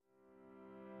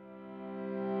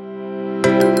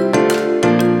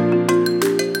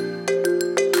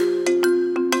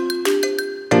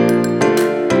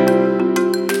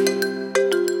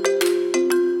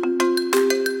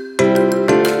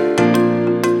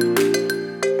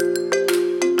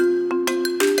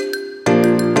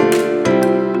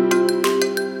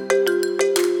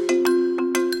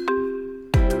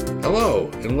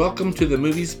welcome to the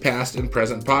Movies Past and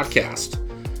Present podcast.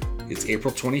 It's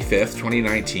April 25th,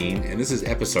 2019, and this is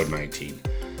episode 19.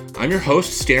 I'm your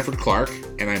host, Stanford Clark,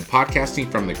 and I'm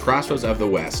podcasting from the Crossroads of the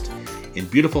West in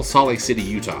beautiful Salt Lake City,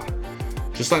 Utah.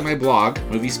 Just like my blog,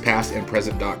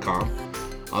 moviespastandpresent.com,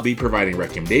 I'll be providing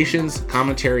recommendations,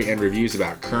 commentary, and reviews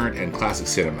about current and classic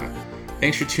cinema.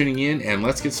 Thanks for tuning in, and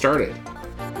let's get started.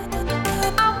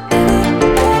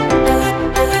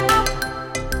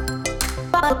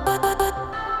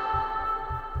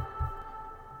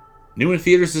 New in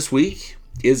theaters this week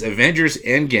is Avengers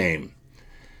Endgame.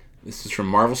 This is from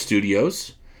Marvel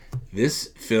Studios. This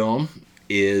film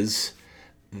is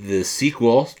the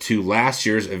sequel to last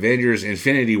year's Avengers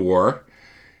Infinity War,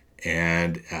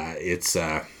 and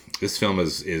this film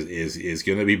is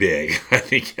going to be big. I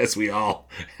think as we all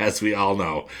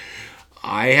know.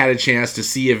 I had a chance to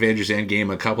see Avengers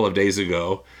Endgame a couple of days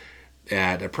ago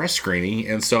at a press screening,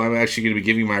 and so I'm actually going to be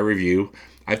giving my review.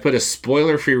 I've put a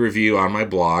spoiler-free review on my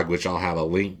blog, which I'll have a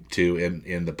link to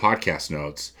in the podcast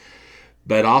notes.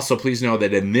 But also, please know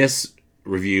that in this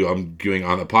review I'm doing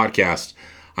on the podcast,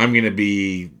 I'm going to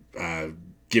be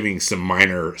giving some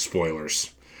minor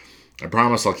spoilers. I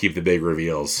promise I'll keep the big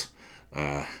reveals.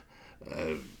 I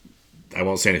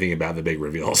won't say anything about the big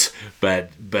reveals, but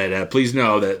please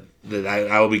know that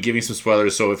I will be giving some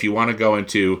spoilers. So if you want to go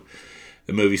into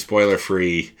the movie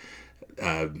spoiler-free,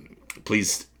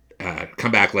 please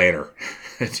come back later.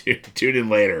 Tune in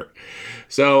later.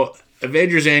 So,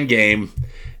 Avengers Endgame,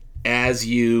 as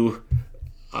you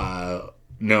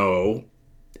know,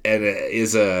 and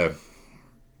is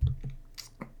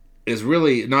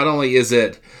really, not only is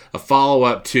it a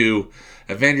follow-up to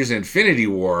Avengers Infinity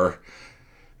War,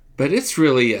 but it's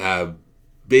really a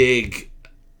big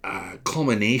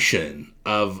culmination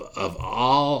of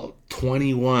all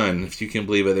 21, if you can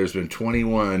believe it. There's been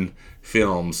 21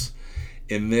 films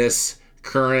in this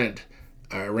current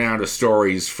round of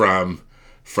stories from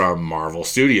Marvel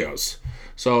Studios.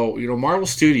 So, Marvel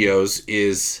Studios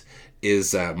is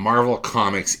Marvel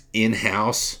Comics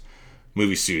in-house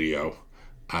movie studio.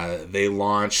 They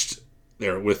launched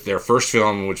with their first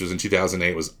film, which was in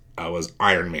 2008, was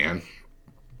Iron Man,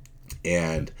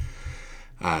 and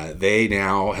they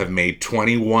now have made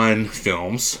 21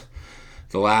 films.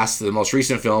 The most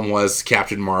recent film was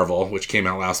Captain Marvel, which came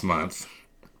out last month.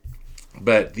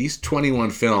 But these 21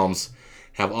 films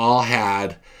have all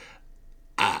had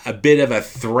a bit of a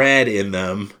thread in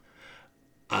them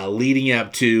leading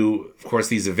up to, of course,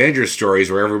 these Avengers stories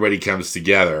where everybody comes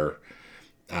together.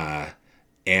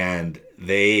 And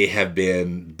they have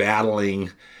been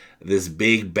battling this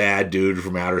big bad dude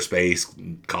from outer space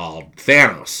called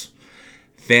Thanos.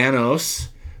 Thanos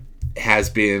has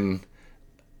been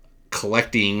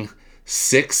collecting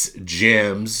 6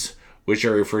 gems, which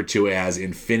are referred to as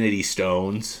Infinity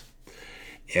Stones,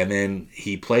 and then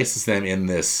he places them in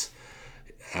this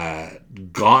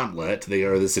gauntlet. They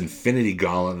are this Infinity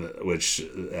Gauntlet, which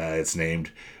it's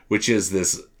named, which is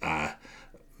this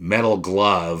metal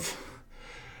glove.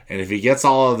 And if he gets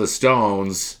all of the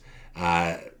stones,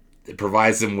 it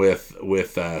provides him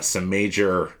with some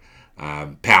major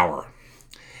power.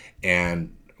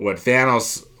 And what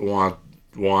Thanos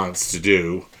wants to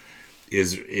do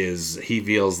is he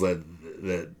feels that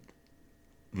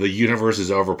the universe is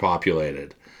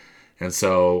overpopulated, and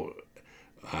so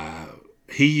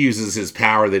he uses his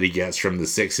power that he gets from the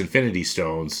 6 Infinity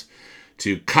Stones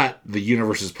to cut the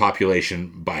universe's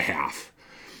population by half.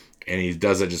 And he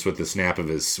does it just with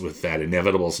with that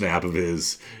inevitable snap of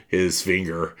his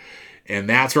finger, and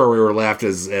that's where we were left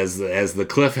as the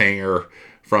cliffhanger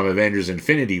from Avengers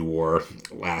Infinity War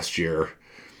last year,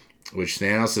 which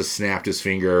Thanos has snapped his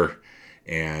finger,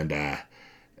 and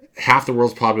half the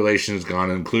world's population is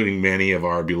gone, including many of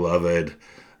our beloved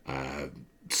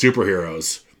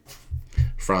superheroes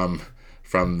from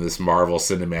this Marvel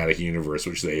Cinematic Universe,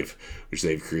 which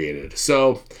they've created.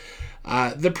 So,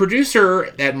 the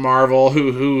producer at Marvel,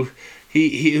 who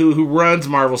runs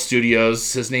Marvel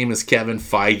Studios, his name is Kevin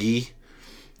Feige,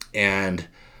 and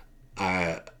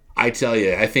I tell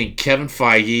you, I think Kevin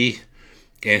Feige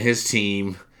and his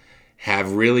team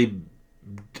have really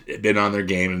been on their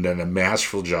game and done a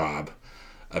masterful job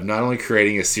of not only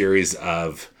creating a series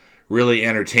of really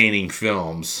entertaining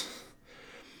films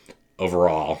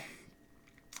overall.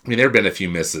 I mean, there have been a few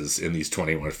misses in these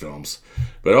 21 films,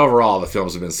 but overall the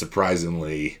films have been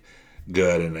surprisingly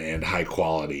good and high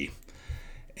quality.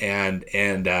 And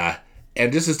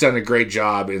this has done a great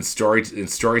job in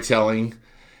storytelling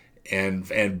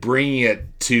and bringing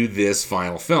it to this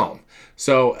final film.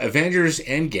 So Avengers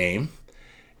Endgame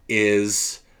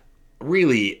is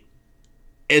really,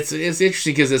 it's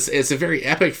interesting because it's a very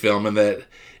epic film in that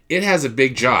it has a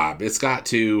big job. It's got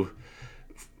to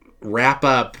wrap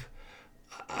up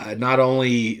not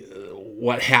only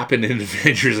what happened in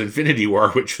Avengers Infinity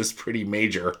War, which was pretty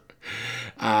major,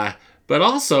 but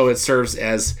also it serves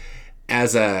as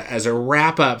a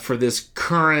wrap up for this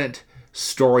current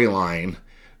storyline,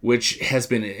 which has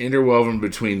been interwoven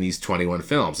between these 21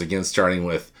 films. Again, starting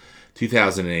with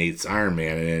 2008's Iron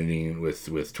Man and ending with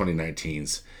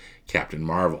 2019's Captain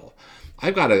Marvel.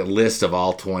 I've got a list of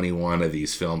all 21 of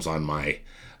these films on my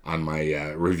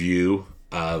review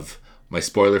of my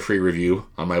spoiler-free review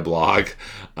on my blog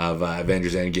of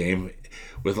Avengers Endgame,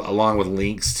 along with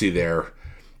links to their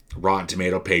Rotten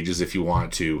Tomato pages if you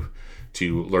want to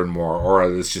learn more, or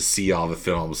let's just see all the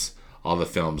films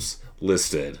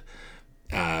listed.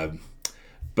 But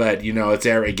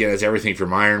it's everything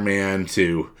from Iron Man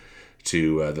to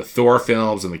the Thor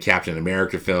films and the Captain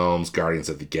America films, Guardians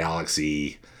of the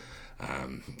Galaxy,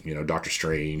 Doctor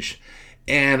Strange,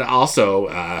 and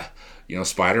also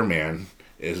Spider-Man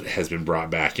has been brought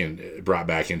back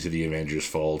into the Avengers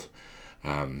fold.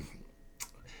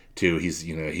 Too,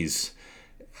 he's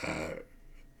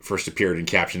first appeared in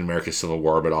Captain America: Civil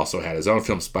War, but also had his own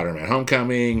film, Spider-Man: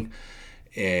 Homecoming,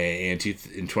 in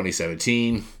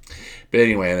 2017. But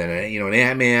anyway, and then an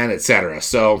Ant-Man, etc.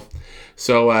 So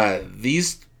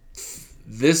this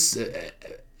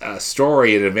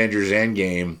story in Avengers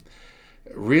Endgame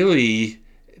really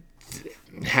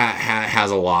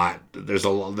has a lot. There's a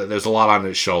lot on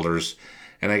its shoulders,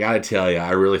 and I got to tell you,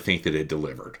 I really think that it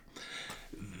delivered.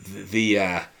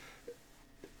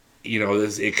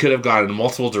 It could have gone in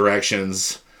multiple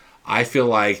directions. I feel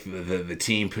like the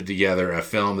team put together a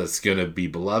film that's going to be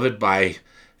beloved by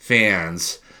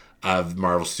fans of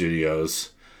Marvel Studios,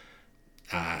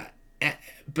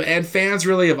 and fans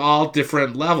really of all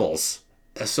different levels.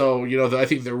 So I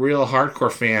think the real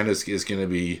hardcore fan is going to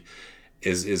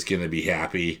be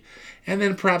happy, and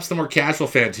then perhaps the more casual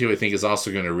fan too, I think, is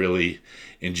also going to really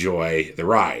enjoy the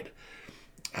ride.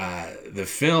 The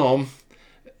film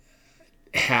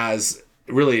has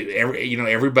really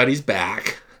everybody's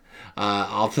back.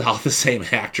 All the same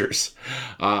actors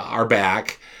are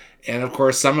back, and of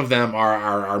course some of them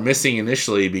are missing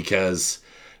initially because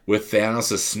with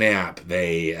Thanos' snap,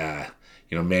 they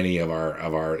many of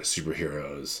our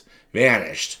superheroes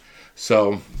vanished.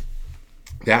 So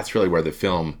that's really where the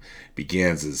film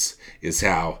begins, is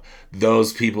how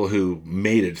those people who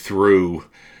made it through,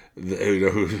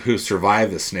 who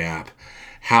survived the snap,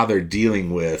 how they're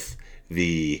dealing with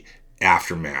the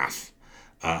aftermath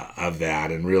of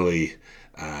that, and really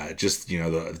just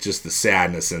the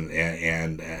sadness and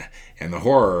the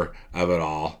horror of it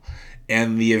all.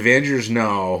 And the Avengers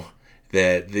know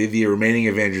that the remaining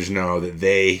Avengers know that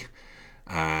they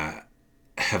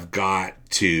have got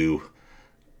to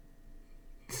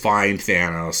find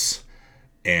Thanos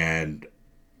and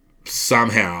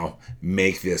somehow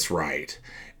make this right.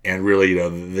 And really,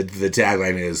 the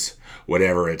tagline is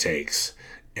whatever it takes.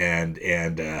 And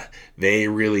they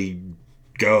really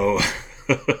go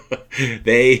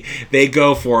they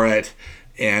go for it,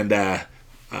 and and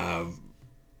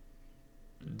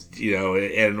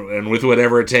with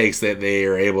whatever it takes, that they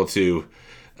are able to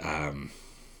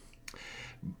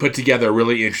put together a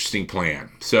really interesting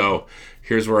plan. So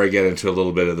here's where I get into a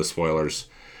little bit of the spoilers.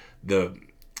 The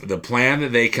plan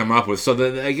that they come up with.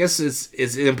 So I guess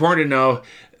it's important to know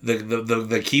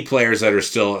the key players that are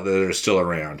still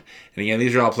around. And again,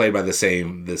 these are all played by the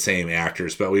same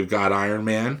actors. But we've got Iron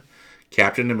Man,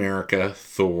 Captain America,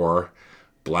 Thor,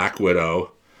 Black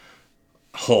Widow,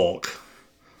 Hulk,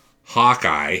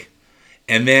 Hawkeye,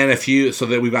 and then a few. So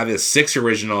that we've got the 6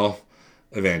 original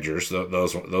Avengers.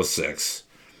 Those 6.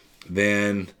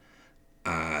 Then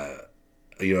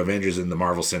Avengers in the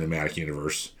Marvel Cinematic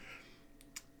Universe.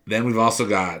 Then we've also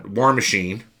got War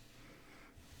Machine,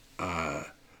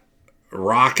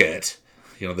 Rocket,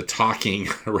 the talking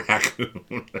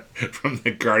raccoon from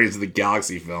the Guardians of the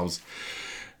Galaxy films,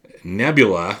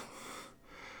 Nebula,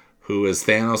 who is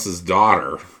Thanos'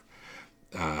 daughter,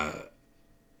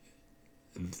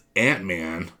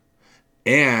 Ant-Man,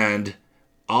 and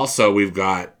also we've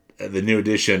got the new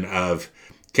addition of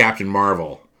Captain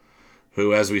Marvel,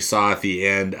 who, as we saw at the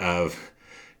end of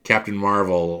Captain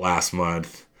Marvel last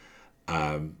month,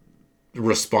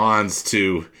 responds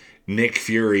to Nick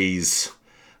Fury's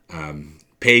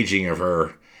paging of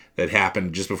her that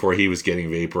happened just before he was getting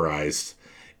vaporized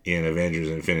in Avengers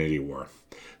Infinity War.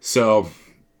 So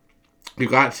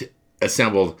we've got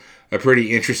assembled a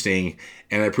pretty interesting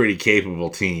and a pretty capable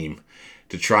team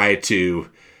to try to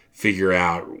figure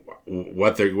out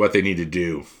what they need to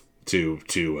do to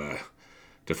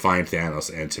find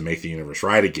Thanos and to make the universe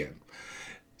right again.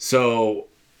 So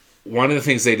one of the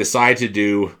things they decide to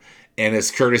do, and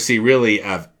it's courtesy really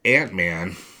of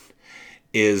Ant-Man,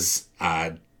 is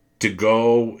to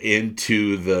go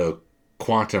into the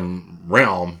quantum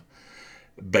realm,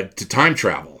 but to time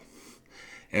travel.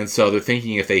 And so they're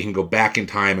thinking if they can go back in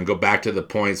time and go back to the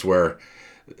points where,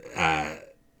 where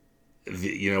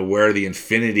the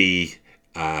Infinity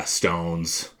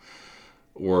Stones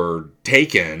were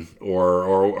taken,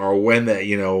 or when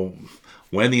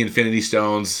when the Infinity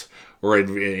Stones were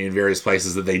in various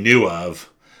places that they knew of,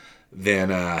 then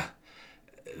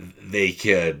they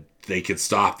could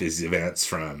stop these events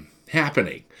from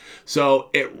happening. So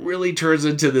it really turns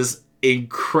into this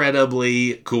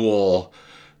incredibly cool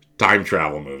time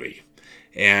travel movie,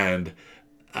 and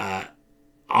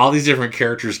all these different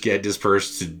characters get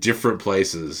dispersed to different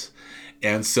places,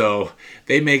 and so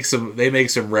they make some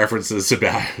references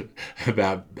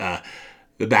about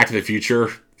the Back to the Future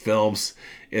films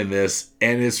in this,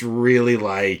 and it's really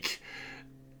like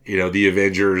the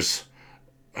Avengers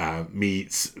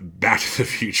meets Back to the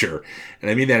Future, and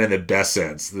I mean that in the best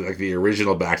sense, like the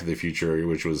original Back to the Future,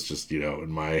 which was just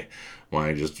in my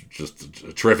mind just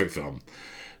a terrific film.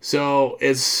 So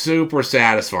it's super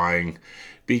satisfying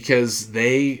because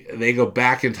they go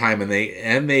back in time, and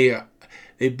they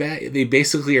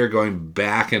basically are going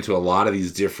back into a lot of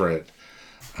these different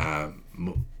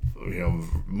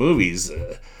movies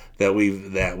that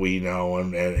we know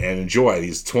and enjoy,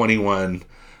 these 21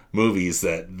 movies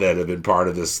that have been part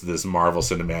of this Marvel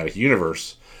Cinematic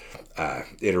Universe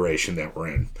iteration that we're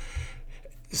in.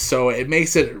 So it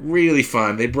makes it really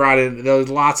fun. They brought in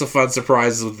lots of fun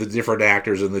surprises with the different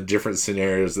actors and the different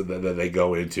scenarios that they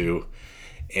go into,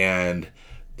 and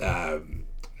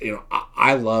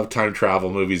I love time travel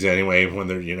movies anyway when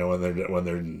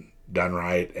they're done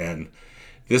right, and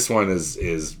this one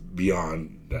is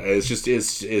beyond.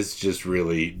 It's just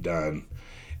really done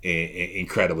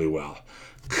incredibly well.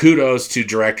 Kudos to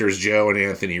directors Joe and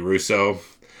Anthony Russo,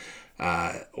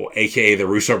 aka the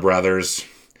Russo brothers.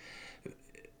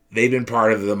 They've been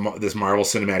part of this Marvel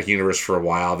Cinematic Universe for a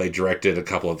while. They directed a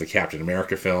couple of the Captain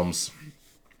America films,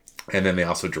 and then they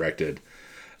also directed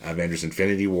Avengers: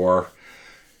 Infinity War.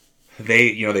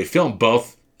 They filmed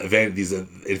both these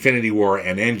Infinity War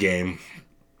and Endgame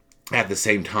at the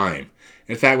same time.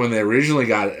 In fact, when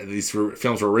these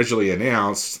films were originally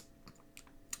announced,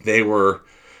 they were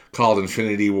called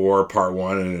Infinity War Part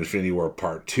 1 and Infinity War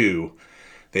Part 2.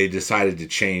 They decided to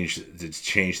change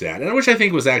that, and which I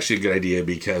think was actually a good idea,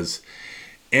 because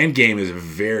Endgame is a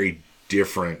very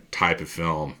different type of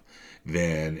film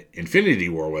than Infinity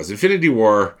War was. Infinity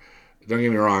War, don't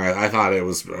get me wrong, I thought it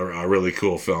was a really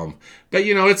cool film, but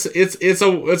it's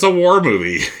a war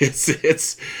movie.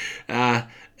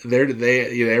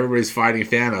 Everybody's fighting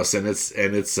Thanos, and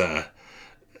it's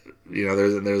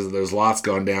there's lots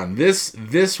going down.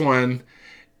 This one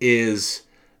is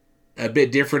a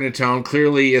bit different in tone.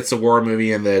 Clearly, it's a war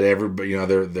movie in that everybody,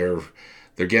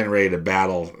 they're getting ready to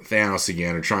battle Thanos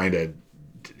again and trying to,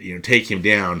 take him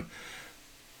down.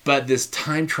 But this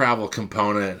time travel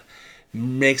component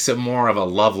makes it more of a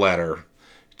love letter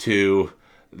to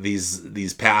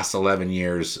these past 11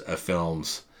 years of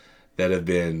films that have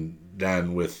been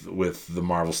done with the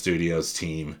Marvel Studios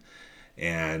team,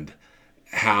 and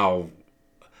how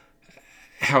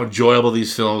enjoyable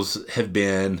these films have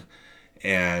been,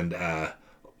 and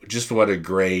just what a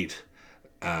great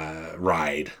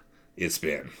ride it's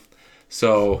been.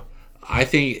 So I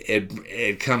think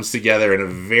it comes together in a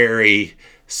very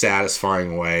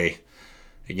satisfying way.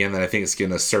 Again, that I think it's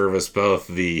going to service both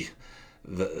the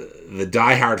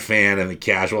diehard fan and the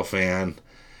casual fan.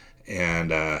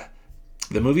 And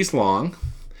the movie's long.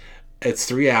 It's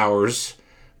 3 hours,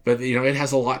 but it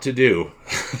has a lot to do.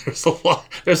 There's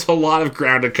a lot of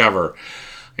ground to cover.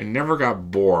 I never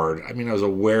got bored. I mean, I was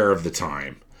aware of the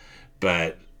time,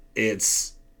 but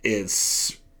it's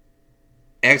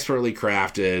expertly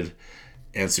crafted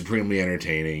and supremely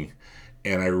entertaining,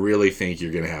 and I really think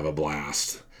you're going to have a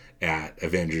blast at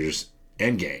Avengers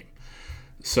Endgame.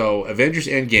 So Avengers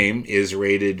Endgame is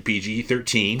rated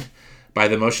PG-13 by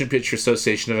the Motion Picture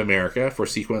Association of America for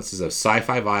sequences of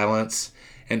sci-fi violence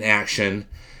and action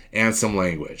and some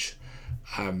language.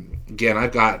 Again,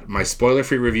 I've got my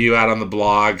spoiler-free review out on the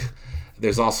blog.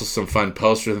 There's also some fun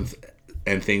posters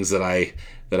and things that I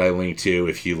link to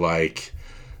if you like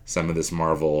some of this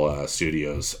Marvel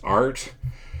Studios art.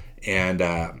 And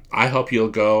I hope you'll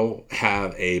go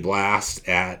have a blast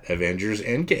at Avengers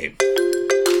Endgame.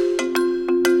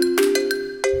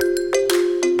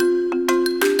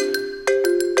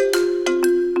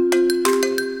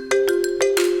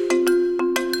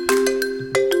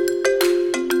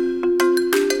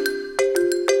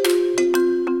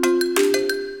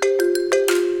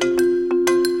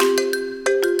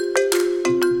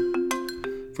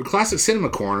 Classic Cinema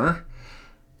Corner,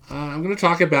 I'm going to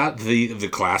talk about the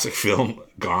classic film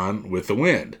Gone with the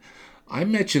Wind. I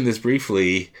mentioned this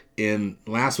briefly in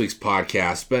last week's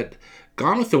podcast, but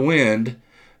Gone with the Wind,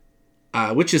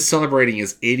 which is celebrating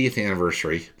its 80th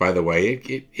anniversary, by the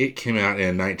way. It came out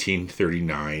in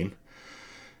 1939.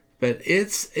 But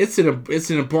it's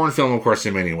an important film, of course,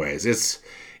 in many ways.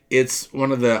 It's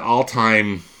one of the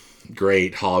all-time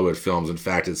great Hollywood films. In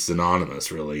fact, it's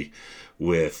synonymous, really,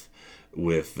 with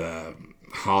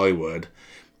Hollywood.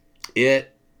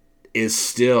 It is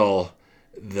still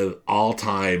the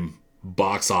all-time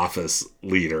box office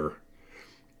leader,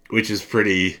 which is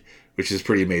pretty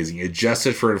amazing.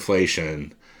 Adjusted for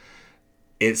inflation,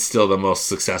 it's still the most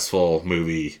successful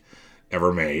movie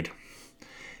ever made,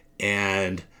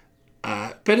 and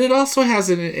but it also has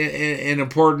an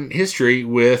important history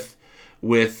with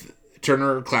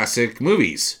Turner Classic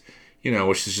Movies,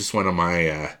 which is just one of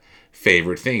my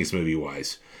favorite things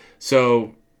movie-wise.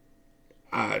 So,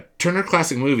 Turner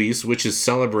Classic Movies, which is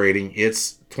celebrating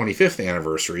its 25th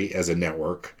anniversary as a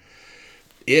network,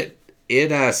 it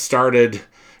started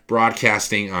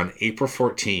broadcasting on April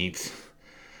 14th,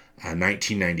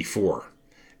 1994.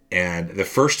 And the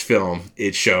first film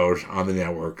it showed on the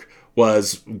network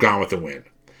was Gone with the Wind.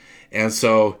 And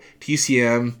so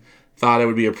TCM thought it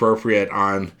would be appropriate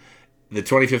on the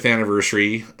 25th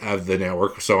anniversary of the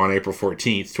network, so on April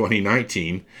 14th,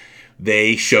 2019,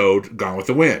 they showed Gone with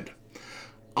the Wind.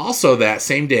 Also that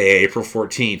same day, April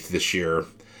 14th this year,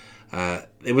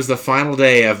 it was the final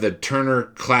day of the Turner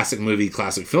Classic Movies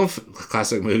Classic Film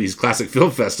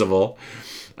Festival,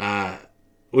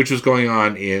 which was going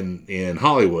on in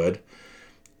Hollywood,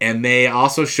 and they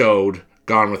also showed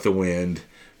Gone with the Wind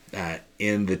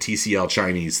in the TCL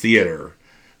Chinese Theater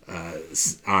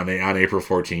on April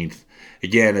 14th,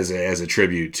 again as a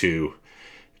tribute to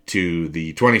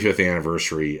the 25th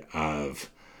anniversary of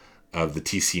the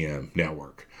TCM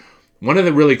network. One of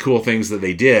the really cool things that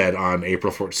they did on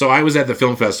April 14th, so I was at the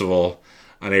film festival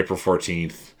on April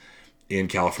 14th in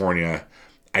California.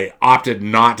 I opted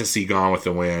not to see Gone with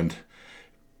the Wind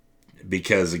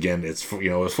because, again, it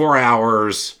was 4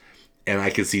 hours, and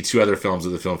I could see two other films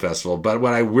at the film festival. But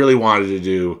what I really wanted to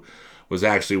do was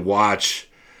actually watch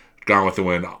Gone with the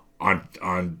Wind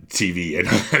on TV. And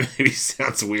that maybe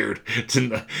sounds weird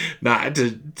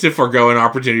to forego an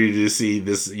opportunity to see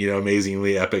this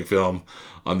amazingly epic film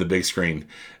on the big screen.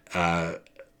 But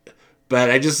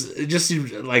it just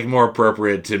seemed like more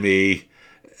appropriate to me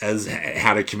as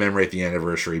how to commemorate the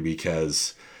anniversary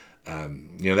because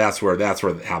that's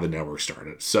how the network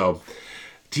started. So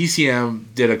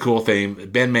TCM did a cool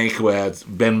thing. Ben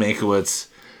Mankiewicz,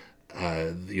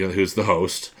 who's the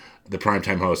host, the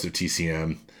primetime host of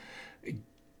TCM,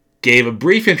 gave a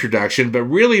brief introduction, but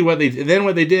really what they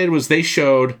did was they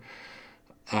showed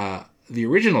the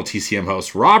original TCM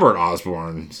host, Robert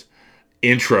Osborne's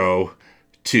intro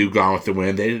to Gone with the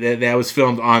Wind. That was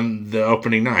filmed on the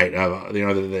opening night,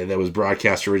 that was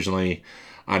broadcast originally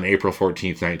on April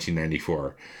 14th,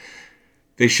 1994.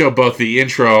 They show both the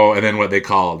intro and then what they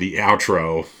call the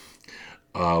outro,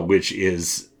 which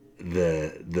is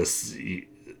the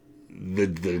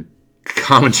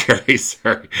commentary.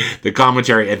 Sorry, the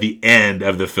commentary at the end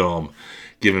of the film,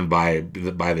 given by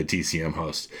the TCM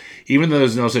host. Even though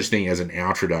there's no such thing as an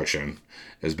outroduction,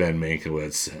 as Ben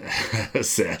Mankiewicz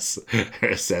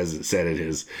said in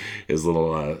his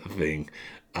little thing.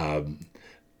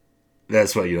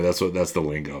 That's the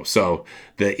lingo. So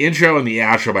the intro and the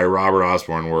outro by Robert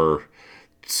Osborne were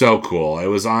so cool. It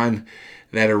was on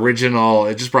that original.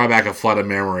 It just brought back a flood of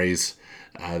memories.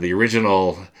 The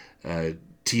original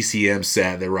TCM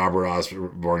set that Robert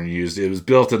Osborne used. It was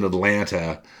built in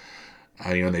Atlanta.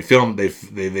 They filmed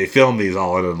these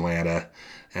all in Atlanta,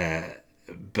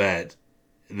 but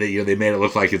they made it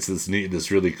look like it's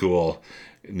this really cool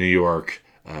New York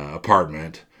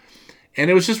apartment. And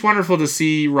it was just wonderful to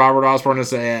see Robert Osborne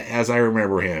as I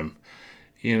remember him,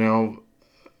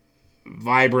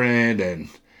 vibrant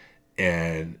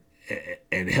and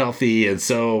healthy and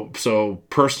so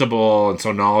personable and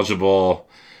so knowledgeable.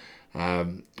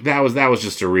 That was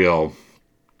just a real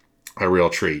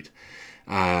treat.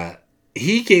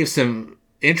 He gave some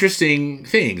interesting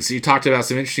things. He talked about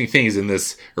some interesting things in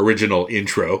this original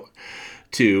intro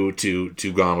to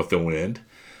Gone with the Wind.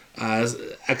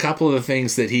 A couple of the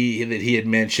things that he had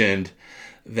mentioned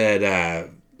that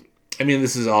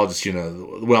this is all just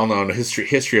well-known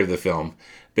history of the film,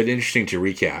 but interesting to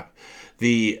recap.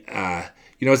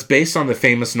 It's based on the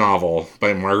famous novel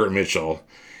by Margaret Mitchell,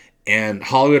 and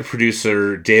Hollywood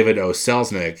producer David O.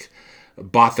 Selznick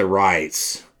bought the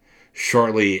rights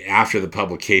shortly after the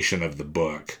publication of the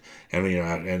book,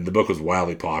 and the book was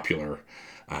wildly popular.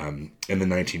 in the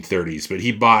 1930s. But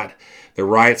he bought the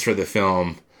rights for the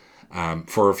film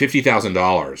for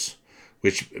 $50,000,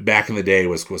 which back in the day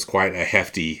was quite a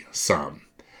hefty sum.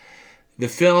 The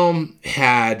film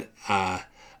had a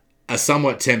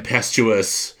somewhat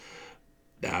tempestuous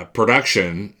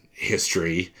production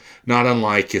history, not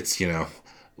unlike its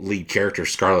lead character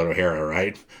Scarlett O'Hara,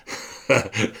 right?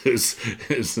 who's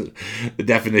the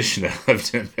definition of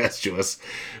tempestuous.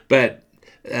 But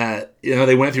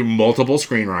they went through multiple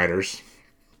screenwriters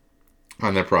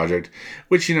on that project,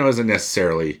 which isn't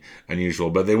necessarily unusual.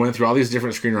 But they went through all these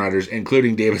different screenwriters,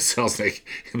 including David Selznick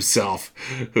himself,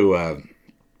 who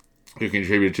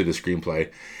contributed to the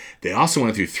screenplay. They also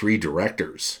went through 3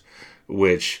 directors,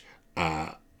 which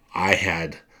I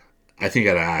think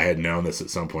I had known this at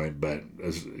some point, but it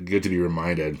was good to be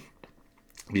reminded.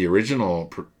 The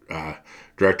original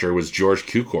director was George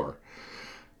Cukor,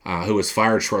 who was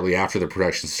fired shortly after the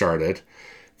production started.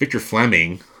 Victor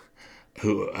Fleming,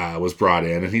 who was brought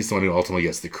in, and he's the one who ultimately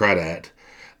gets the credit.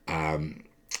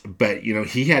 But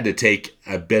he had to take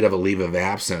a bit of a leave of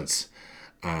absence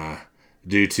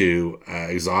due to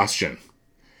exhaustion,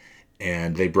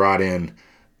 and they brought in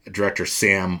director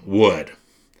Sam Wood.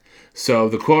 So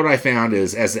the quote I found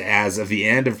is, as of the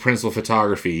end of Principal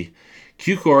Photography,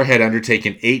 Cukor had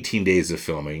undertaken 18 days of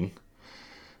filming.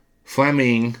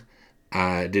 Fleming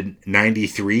did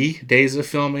 93 days of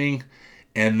filming,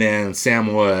 and then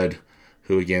Sam Wood,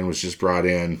 who again was just brought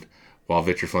in while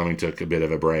Victor Fleming took a bit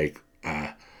of a break,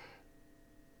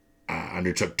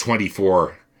 undertook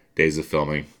 24 days of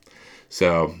filming.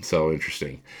 So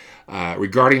interesting.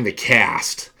 Regarding the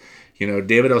cast,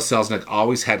 David O. Selznick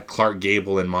always had Clark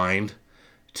Gable in mind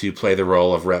to play the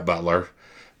role of Rhett Butler,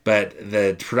 but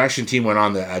the production team went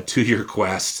on a 2-year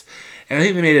quest, and I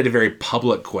think they made it a very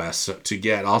public quest to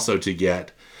get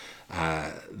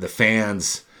the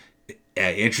fans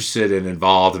interested and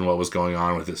involved in what was going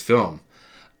on with this film.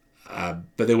 But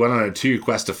they went on a 2-year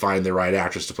quest to find the right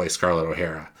actress to play Scarlett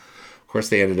O'Hara. Of course,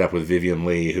 they ended up with Vivien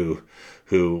Leigh, who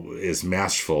is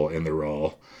masterful in the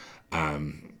role.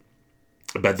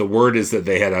 But the word is that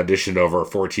they had auditioned over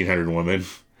 1,400 women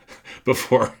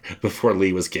before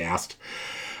Leigh was cast.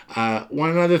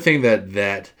 One other thing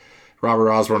that Robert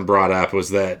Osborne brought up was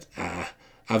that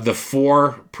of the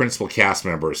 4 principal cast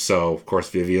members, so of course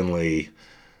Vivien Leigh,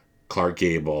 Clark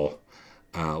Gable,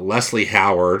 Leslie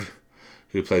Howard,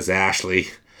 who plays Ashley,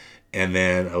 and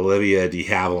then Olivia de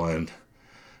Havilland,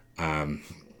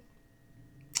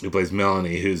 who plays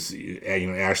Melanie, who's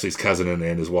Ashley's cousin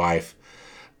and his wife.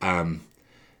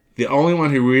 The only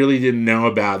one who really didn't know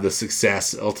about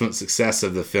the ultimate success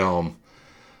of the film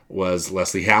was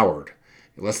Leslie Howard.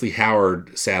 Leslie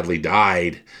Howard sadly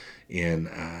died in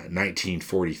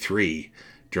 1943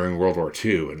 during World War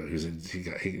II, and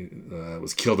he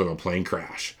was killed in a plane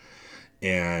crash.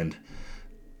 And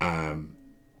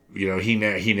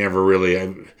he never really.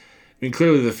 I mean,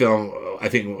 clearly the film I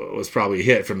think was probably a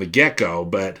hit from the get-go,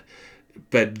 but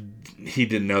he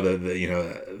didn't know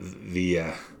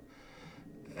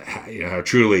how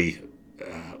truly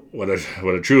what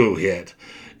a true hit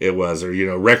it was, or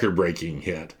record-breaking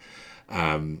hit.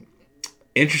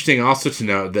 Interesting also to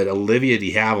note that Olivia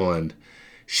de Havilland,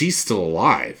 she's still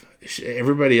alive.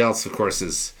 Everybody else, of course,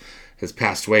 has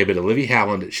passed away, but Olivia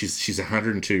Havilland, she's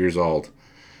 102 years old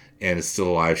and is still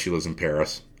alive. She lives in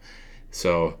Paris,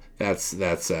 so that's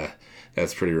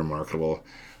pretty remarkable.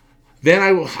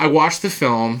 Then I watched the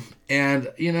film, and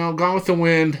Gone with the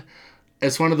Wind,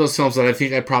 it's one of those films that I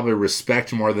think I probably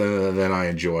respect more than I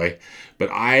enjoy, but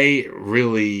I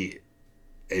really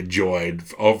enjoyed,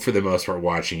 for the most part,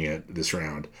 watching it this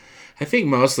round. I think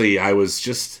mostly I was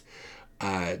just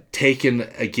taken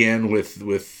again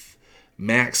with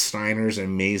Max Steiner's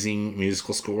amazing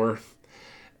musical score.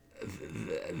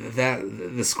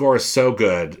 The score is so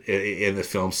good in the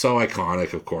film, so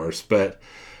iconic, of course, but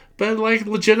like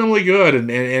legitimately good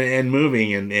and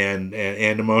moving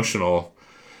and emotional.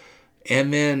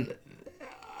 And then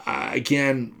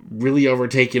again, really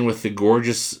overtaken with the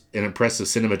gorgeous and impressive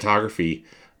cinematography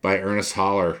by Ernest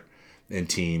Haller and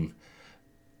team.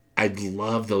 I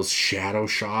love those shadow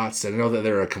shots. I know that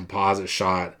they're a composite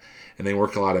shot, and they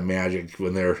work a lot of magic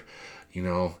when they're,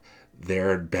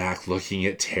 they're back looking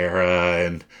at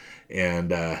Tara,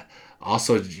 and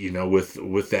also,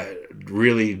 with that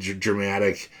really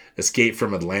dramatic escape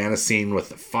from Atlanta scene with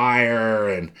the fire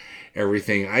and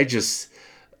everything.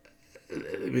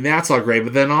 That's all great,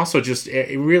 but then also just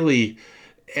really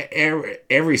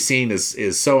every scene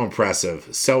is so impressive,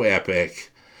 so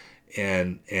epic,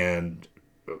 and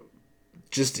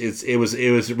just it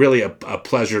was really a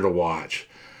pleasure to watch.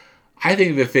 I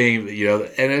think the thing,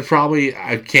 and it probably,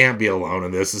 I can't be alone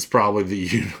in this, it's probably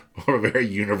a very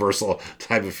universal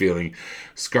type of feeling.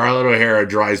 Scarlett O'Hara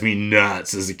drives me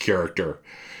nuts as a character.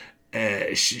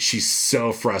 She's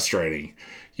so frustrating.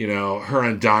 Her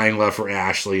undying love for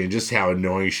Ashley and just how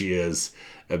annoying she is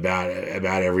about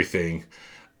everything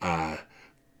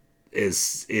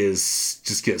is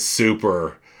just gets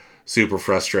super, super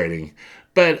frustrating.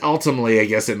 But ultimately, I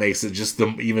guess it makes it just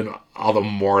even all the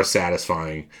more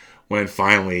satisfying when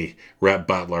finally Rhett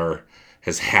Butler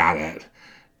has had it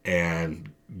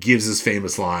and gives his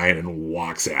famous line and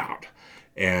walks out.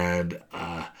 And,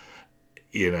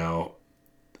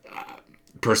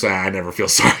 personally, I never feel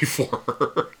sorry for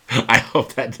her. I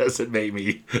hope that doesn't make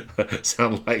me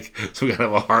sound like some kind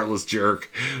of a heartless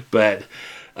jerk. But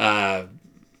I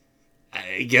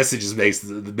guess it just makes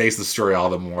the story all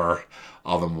the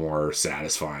more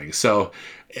satisfying. So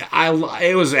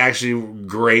it was actually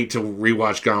great to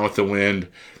rewatch Gone with the Wind.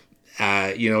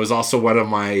 It was also one of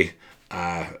my,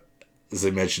 as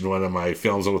I mentioned, one of my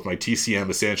films with my TCM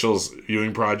Essentials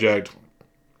viewing project.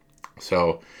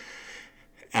 So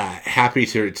happy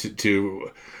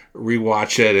to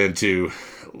rewatch it and to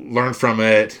learn from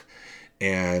it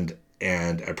and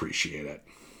appreciate it.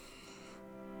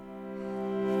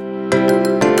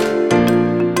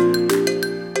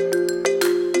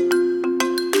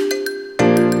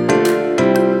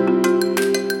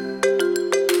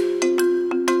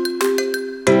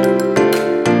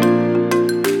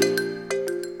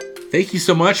 Thank you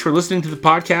so much for listening to the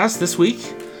podcast this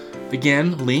week.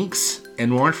 Again, links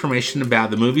and more information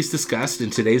about the movies discussed in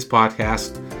today's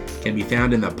podcast can be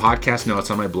found in the podcast notes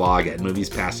on my blog at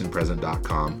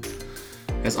moviespastandpresent.com.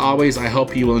 As always, I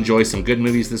hope you will enjoy some good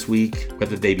movies this week,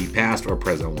 whether they be past or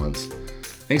present ones.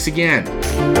 Thanks again.